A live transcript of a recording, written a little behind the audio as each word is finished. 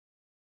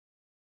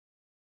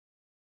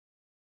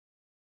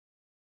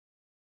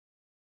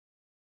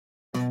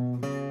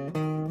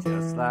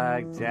just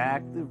like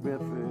Jack the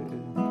Ripper,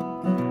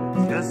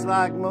 just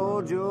like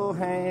Mojo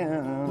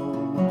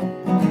Hand,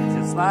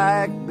 just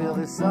like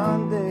Billy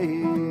Sunday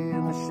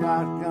and the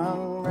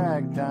Shotgun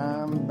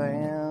Ragtime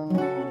Band,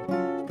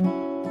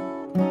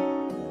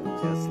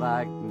 just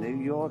like New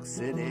York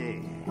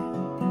City,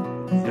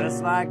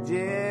 just like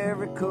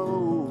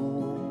Jericho.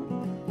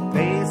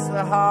 Pace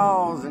the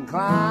halls and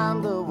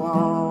climb the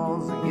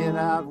walls and get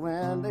out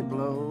when they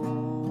blow.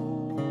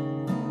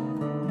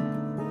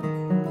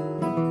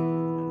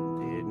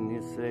 Didn't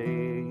you say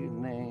your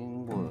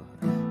name was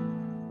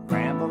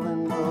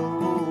Ramblin'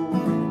 Rose?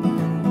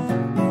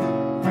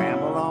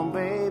 Ramble on,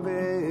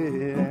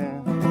 baby,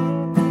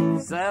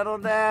 settle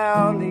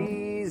down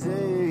easy.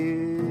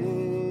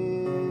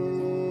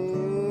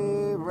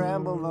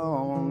 Ramble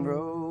on, Rose.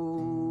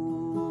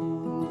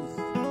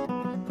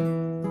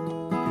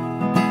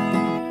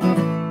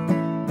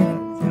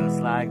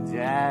 Like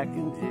Jack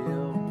and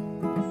Jill,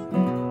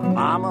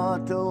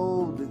 Mama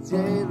told the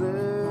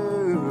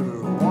jailer,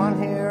 one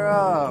hair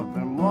up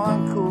and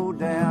one cool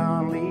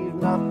down, leave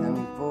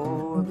nothing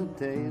for the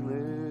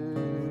tailor.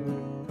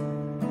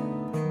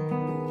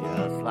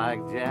 Just like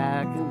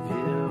Jack and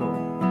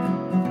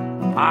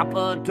Jill,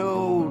 Papa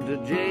told the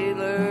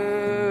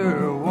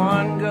jailer,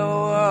 one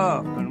go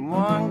up and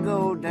one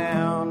go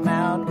down,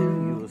 now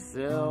do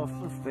yourself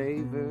a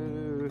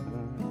favor.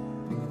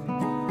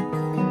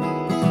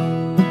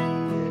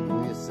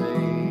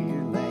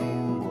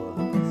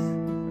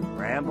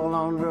 Ramble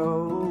on,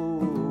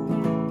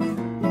 Rose,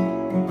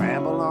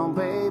 ramble on,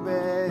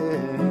 baby,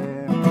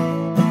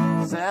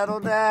 settle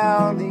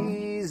down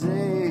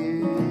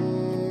easy.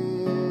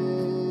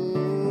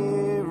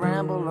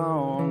 Ramble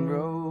on,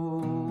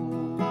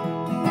 Rose.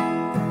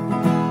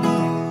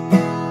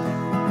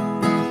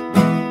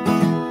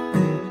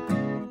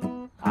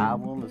 I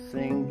wanna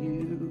sing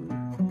you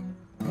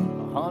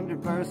 100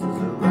 verses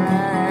of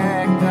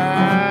ragtime,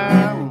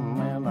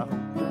 and I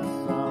hope this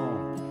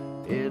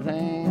song, it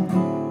ain't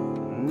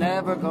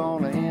never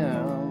gonna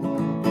end.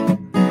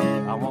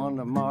 I want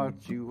to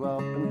march you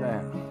up and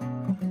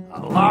down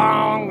a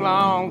long,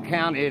 long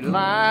county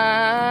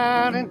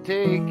line and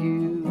take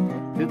you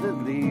to the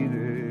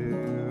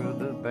leader of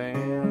the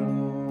band.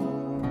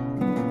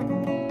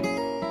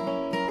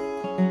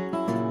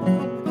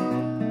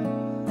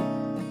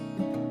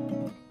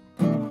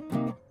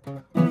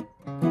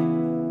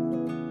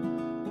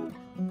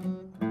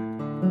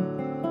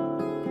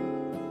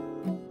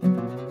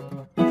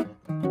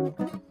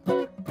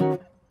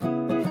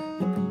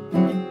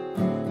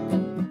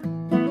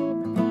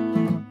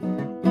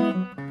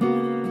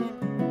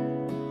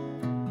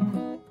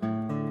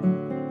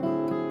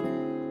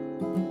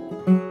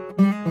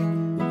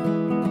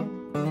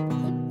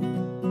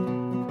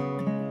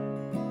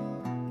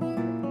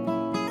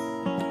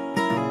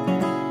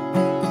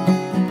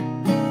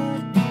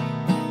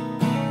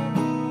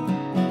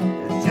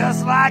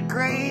 Just like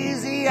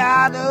Crazy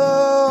I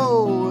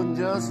know, and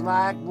just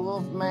like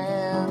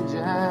Wolfman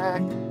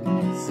Jack,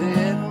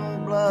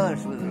 sitting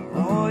blush with a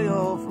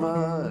royal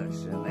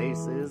flush and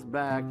aces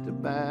back to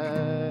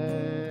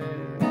back.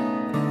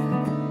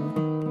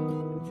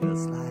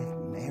 Just like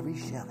Mary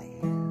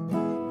Shelley,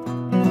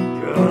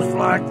 just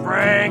like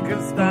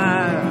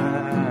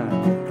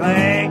Frankenstein,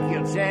 clank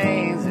your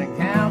chains and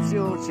count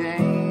your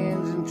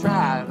change and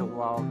try to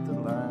walk the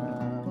line.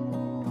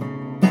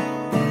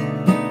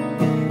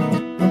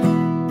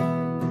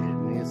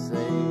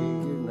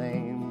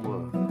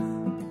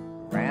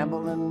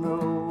 Ramblin'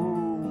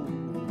 Rose,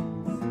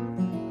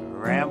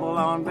 ramble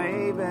on,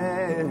 baby,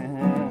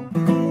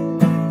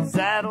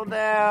 settle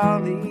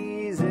down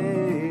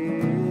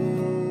easy.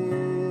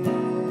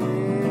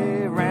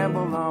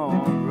 Ramble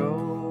on,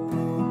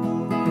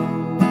 Rose.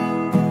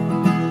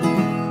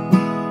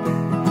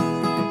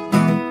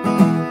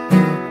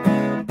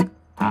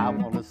 I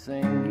wanna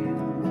sing you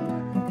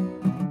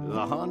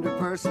 100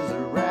 verses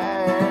of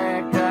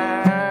ragtime,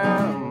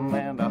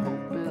 and I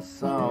hope this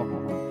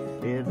song,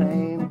 it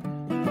ain't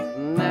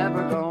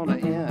never gonna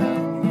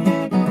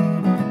end.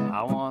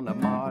 I wanna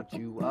march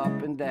you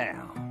up and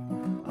down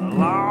a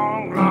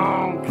long,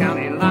 long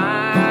county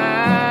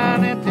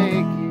line and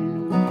take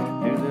you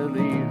to the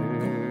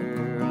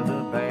leader of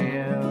the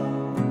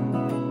band.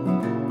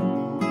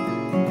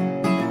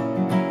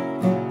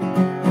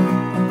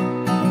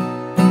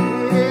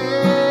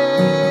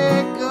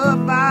 Yeah,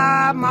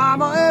 goodbye,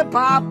 Mama and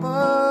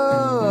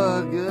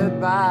Papa,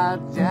 goodbye,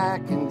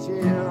 Jack and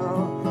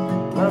Jill.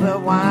 But the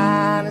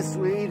wine is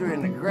sweeter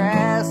and the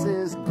grass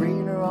is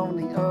greener on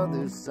the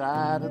other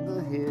side of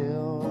the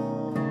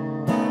hill.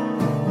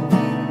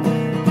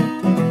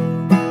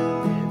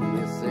 Didn't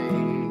you say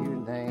your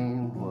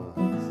name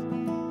was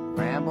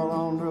Ramble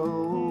on,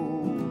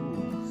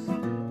 Rose?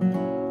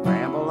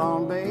 Ramble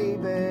on,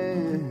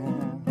 baby,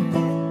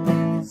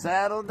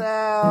 settle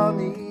down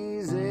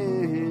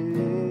easy.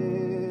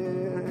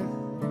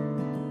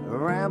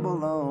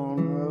 Ramble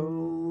on, Rose.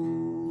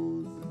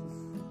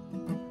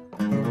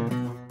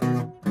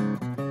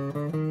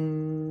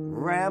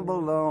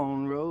 Ramble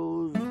on,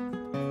 Rose.